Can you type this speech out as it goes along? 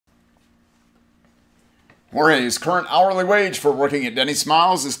Jorge's current hourly wage for working at Denti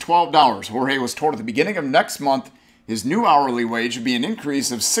Smiles is $12. Jorge was told at the beginning of next month his new hourly wage would be an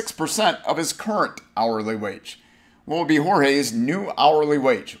increase of 6% of his current hourly wage. What will be Jorge's new hourly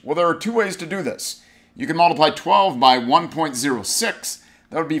wage? Well, there are two ways to do this. You can multiply 12 by 1.06.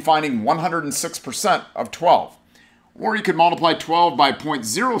 That would be finding 106% of 12. Or you could multiply 12 by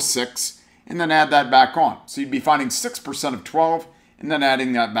 0.06 and then add that back on. So you'd be finding 6% of 12 and then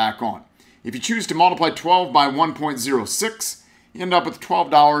adding that back on. If you choose to multiply 12 by 1.06, you end up with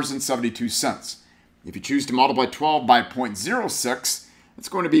 $12.72. If you choose to multiply 12 by 0.06, it's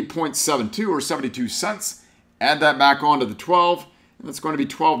going to be 0.72 or 72 cents. Add that back onto the 12, and that's going to be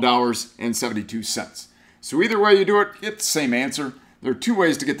 $12.72. So either way you do it, get the same answer. There are two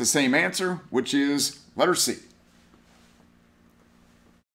ways to get the same answer, which is letter C.